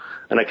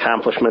 an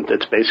accomplishment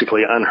that's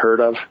basically unheard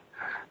of?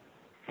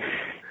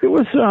 It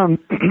was,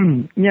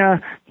 yeah,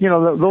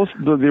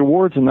 the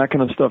awards and that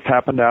kind of stuff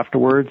happened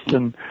afterwards,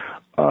 and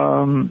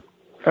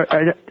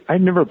I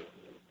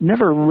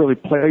never really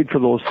played for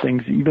those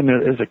things, even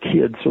as a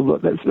kid. So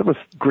that was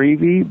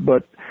gravy,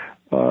 but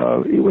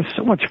it was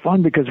so much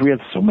fun because we had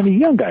so many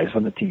young guys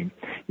on the team.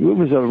 It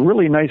was a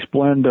really nice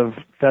blend of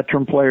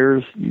veteran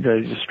players,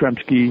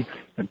 Yastrzemski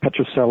and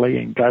Petrocelli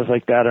and guys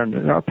like that,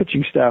 and our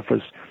pitching staff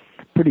was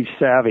pretty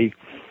savvy.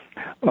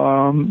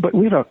 But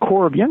we had a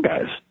core of young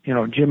guys,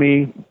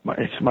 Jimmy,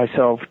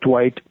 myself,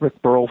 Dwight,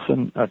 Rick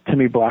Burleson,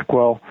 Timmy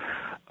Blackwell.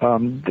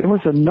 There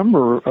was a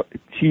number,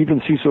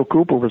 even Cecil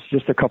Cooper was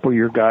just a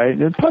couple-year guy,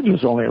 and Pudge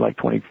was only like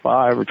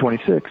 25 or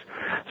 26.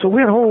 So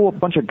we had a whole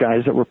bunch of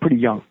guys that were pretty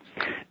young.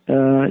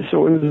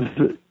 So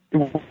it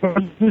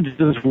wasn't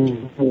just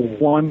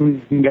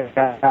one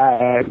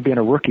guy being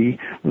a rookie.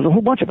 There was a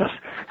whole bunch of us.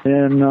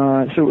 And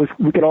so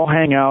we could all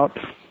hang out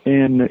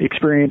and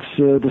experience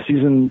the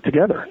season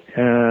together.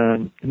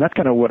 And that's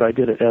kind of what I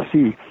did at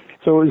SC.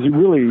 So it was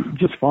really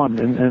just fun.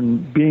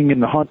 And being in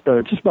the hunt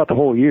just about the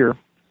whole year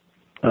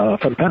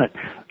for the pennant,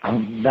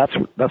 that's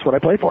what I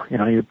played for.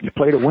 You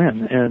play to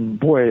win. And,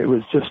 boy, it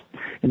was just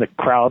 – and the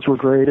crowds were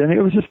great. And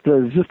it was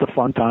just a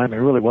fun time. It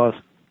really was.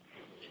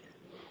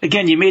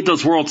 Again, you made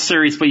those World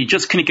Series, but you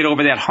just couldn't get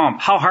over that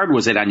hump. How hard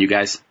was it on you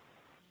guys?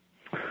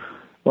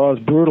 Well, it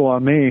was brutal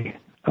on me.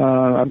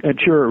 I'm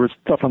sure it was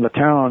tough on the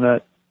town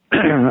that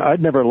I'd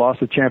never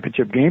lost a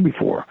championship game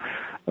before.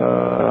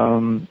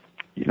 In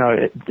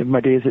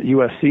my days at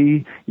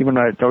USC, even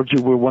I told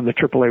you we won the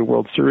AAA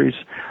World Series.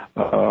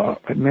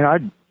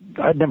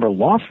 I'd never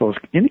lost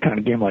any kind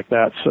of game like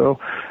that. So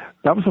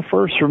that was the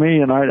first for me,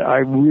 and I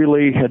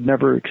really had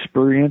never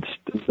experienced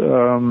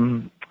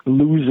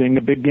losing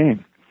a big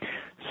game.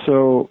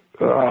 So,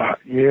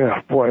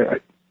 yeah, boy,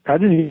 I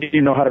didn't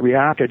even know how to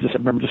react. I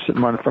remember just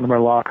sitting in front of my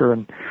locker,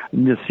 and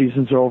the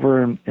season's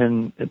over,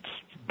 and it's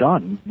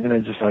done. And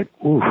it's just like,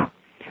 ooh.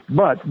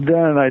 But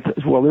then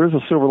there is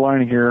a silver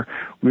lining here.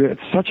 We had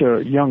such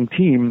a young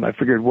team. I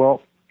figured,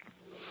 well,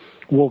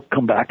 we'll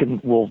come back and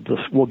we'll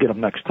get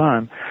them next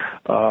time.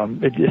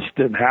 It just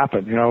didn't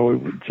happen.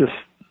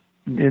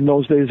 In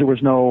those days there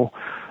was no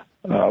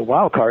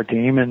wild card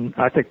team, and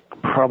I think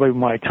probably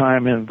my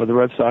time in for the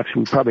Red Sox,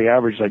 we probably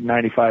averaged like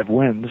 95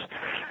 wins,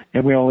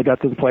 and we only got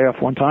to the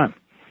playoff one time.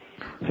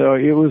 So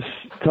it was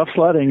tough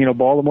sledding.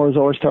 Baltimore was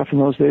always tough in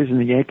those days, and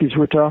the Yankees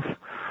were tough.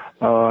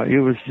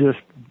 It was just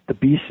the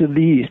beast of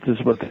the East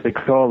is what they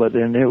call it,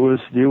 and it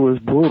was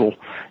brutal.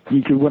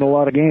 You could win a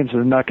lot of games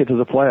and not get to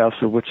the playoffs,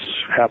 which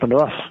happened to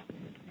us.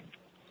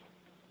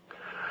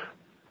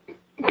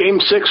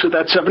 Game 6 of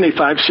that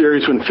 75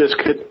 series when Fisk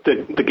hit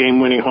the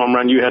game-winning home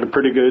run, you had a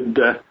pretty good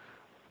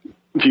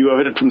view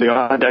of it from the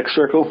on-deck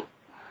circle?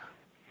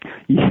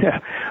 Yeah.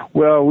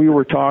 Well, we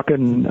were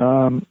talking,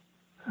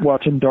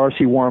 watching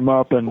Darcy warm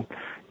up, and,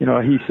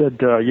 he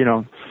said,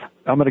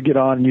 I'm going to get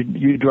on and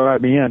you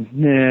drive me in.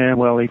 Yeah,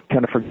 well, he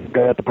kind of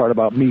forgot the part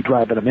about me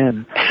driving him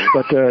in.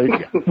 But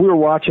we were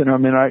watching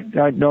him, and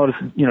I noticed,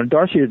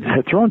 Darcy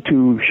had thrown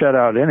 2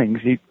 shutout innings,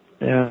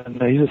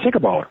 and he's a sinker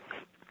baller,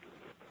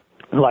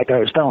 like I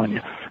was telling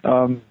you.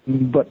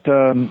 But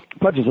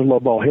Pudge is a low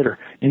ball hitter,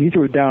 and he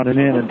threw it down and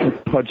in,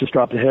 and Pudge just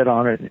dropped a head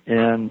on it.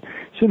 And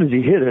as soon as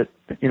he hit it,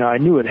 I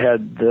knew it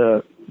had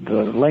the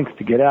length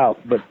to get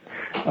out, but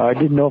I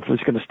didn't know if it was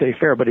going to stay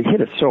fair. But he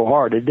hit it so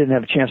hard, it didn't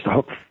have a chance to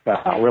hook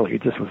foul, really.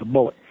 It just was a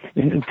bullet.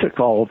 It took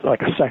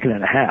like a second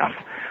and a half.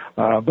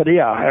 But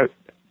yeah,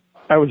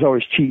 I was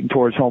always cheating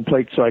towards home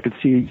plate so I could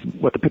see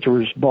what the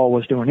pitcher's ball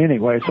was doing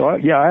anyway. So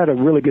I had a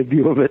really good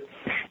view of it,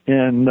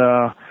 and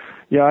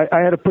yeah, I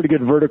had a pretty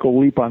good vertical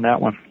leap on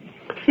that one.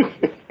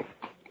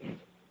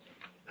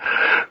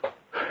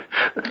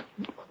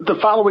 The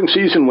following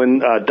season, when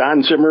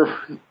Don Zimmer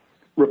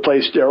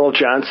replaced Darrell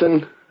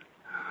Johnson,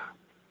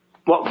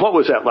 what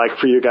was that like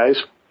for you guys?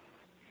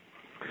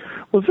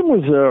 Well, Zimmer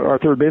was our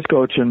third base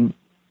coach, and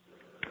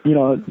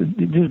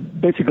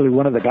just basically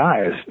one of the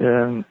guys.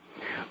 And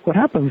what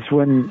happens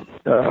when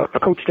a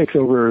coach takes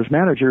over as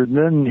manager,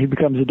 then he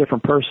becomes a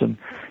different person.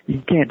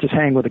 You can't just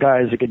hang with the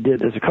guys like he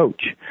did as a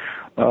coach.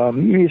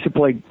 He used to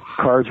play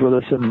cards with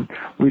us, and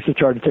we used to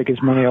try to take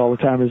his money all the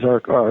time as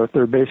our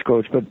third base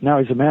coach. But now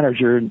he's a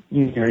manager, and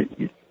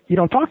you you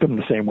don't talk to him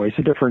the same way. He's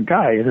a different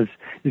guy.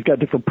 He's got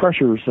different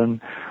pressures,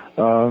 and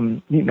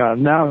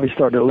now he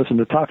started to listen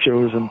to talk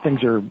shows, and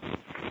things are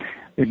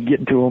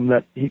getting to him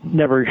that he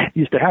never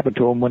used to happen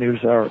to him when he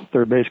was our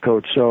third base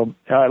coach. So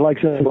I like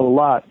him a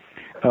lot,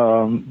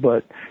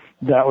 but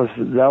that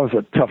was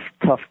a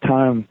tough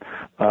time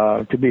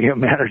to be a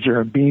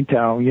manager in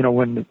Beantown.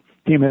 When the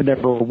team had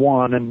never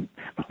won and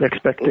the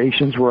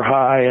expectations were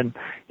high, and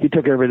he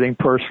took everything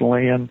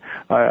personally. And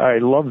I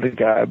love the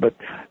guy, but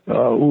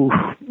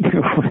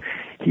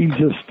he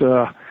just.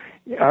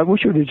 I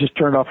wish he would have just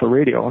turned off the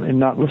radio and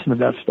not listened to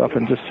that stuff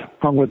and just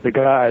hung with the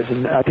guys,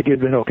 and I think he'd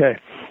been okay.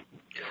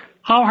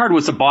 How hard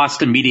was the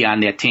Boston media on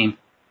that team?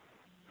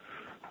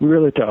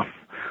 Really tough.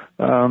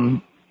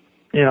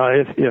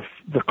 If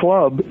the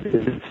club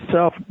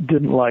itself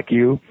didn't like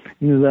you,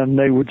 then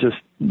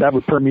that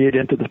would permeate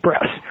into the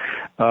press.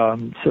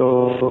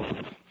 So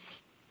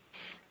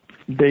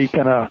they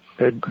kind of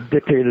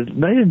dictated.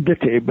 They didn't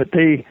dictate, but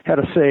they had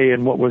a say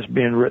in what was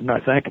being written, I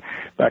think,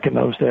 back in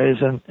those days.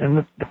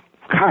 And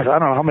God, I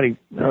don't know how many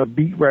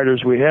beat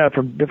writers we had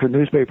from different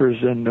newspapers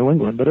in New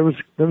England, but there was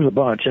a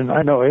bunch. And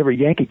I know every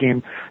Yankee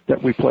game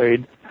that we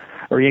played,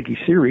 or Yankee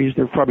series,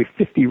 there were probably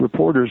 50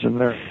 reporters in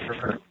there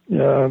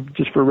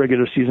just for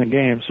regular season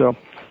games. So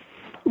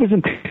it was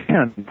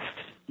intense.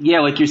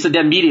 Yeah, like you said,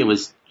 that media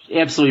was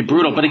absolutely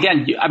brutal. But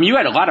again, you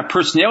had a lot of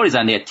personalities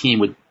on that team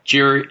with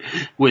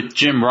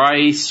Jim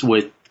Rice,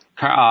 with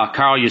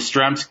Carl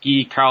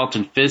Yastrzemski,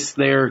 Carlton Fisk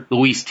there,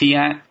 Luis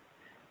Tiant.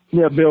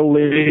 Yeah, Bill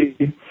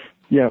Lee.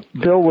 Yeah,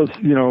 Bill was,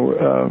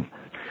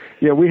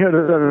 we had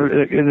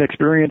an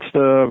experienced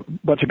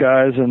bunch of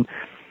guys, and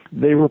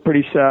they were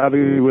pretty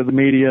savvy with the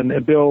media,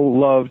 and Bill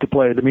loved to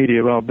play the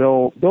media. Well,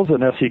 Bill's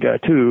an SC guy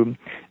too,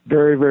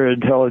 very, very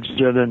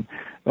intelligent, and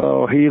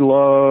he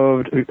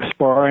loved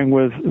sparring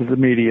with the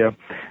media.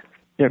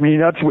 I mean,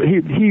 that's what he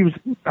was.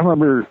 I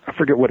remember, I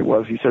forget what it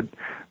was. He said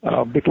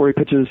before he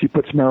pitches, he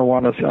puts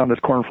marijuana on his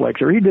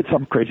cornflakes, or he did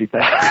some crazy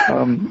thing.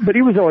 But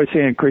he was always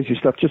saying crazy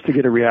stuff just to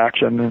get a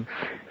reaction, and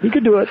he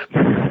could do it.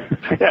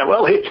 Yeah,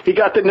 well, he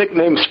got the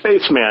nickname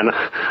Spaceman,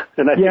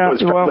 and I think it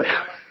was probably.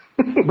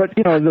 But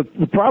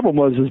the problem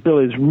is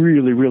Billy's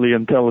really, really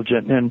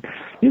intelligent, and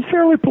he's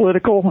fairly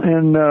political,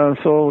 and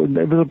so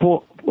it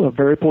was a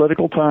very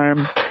political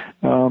time.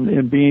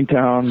 In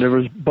Beantown, there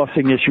was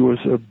busing issue was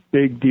a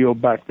big deal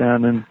back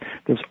then, and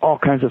there's all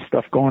kinds of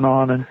stuff going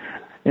on,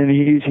 and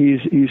he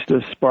used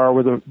to spar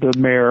with the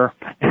mayor.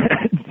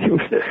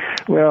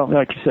 Well,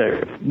 like you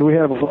say, we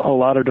have a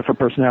lot of different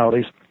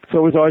personalities, so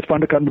it was always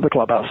fun to come to the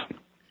clubhouse.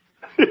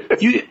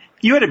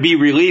 You had to be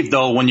relieved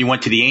though when you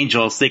went to the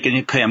Angels, thinking,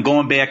 okay, I'm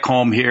going back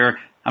home here.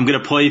 I'm going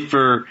to play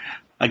for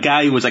a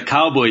guy who was a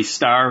Cowboy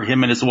star,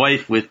 him and his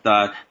wife, with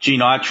Gene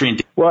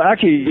Autry. Well,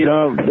 actually,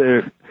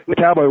 the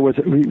Cowboy was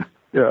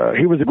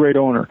he was a great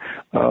owner.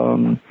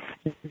 I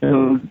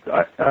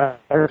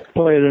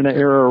played in an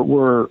era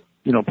where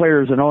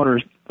players and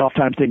owners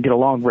oftentimes didn't get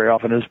along very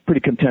often. It was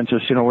pretty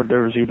contentious. Where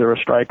there was either a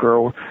strike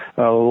or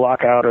a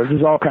lockout, or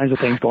there's all kinds of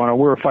things going on.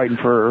 We were fighting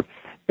for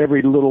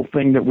every little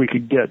thing that we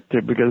could get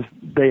to, because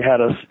they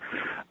had us.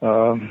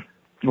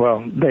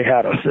 They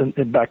had us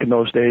back in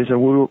those days,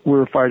 and we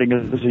were fighting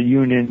as a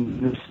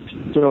union.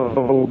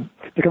 So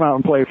to come out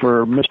and play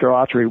for Mr.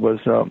 Autry was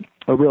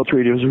a real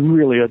treat. He was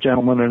really a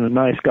gentleman and a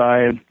nice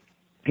guy, and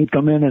he'd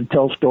come in and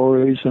tell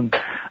stories, and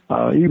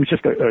he was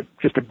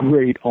just a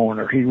great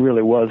owner. He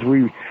really was.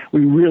 We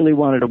really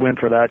wanted to win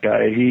for that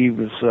guy. He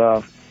was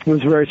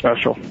very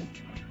special,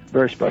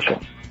 very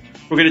special.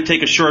 We're going to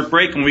take a short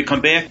break. When we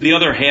come back, the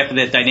other half of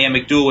that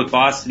dynamic duel with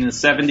Boston in the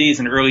 70s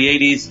and early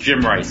 80s,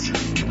 Jim Rice.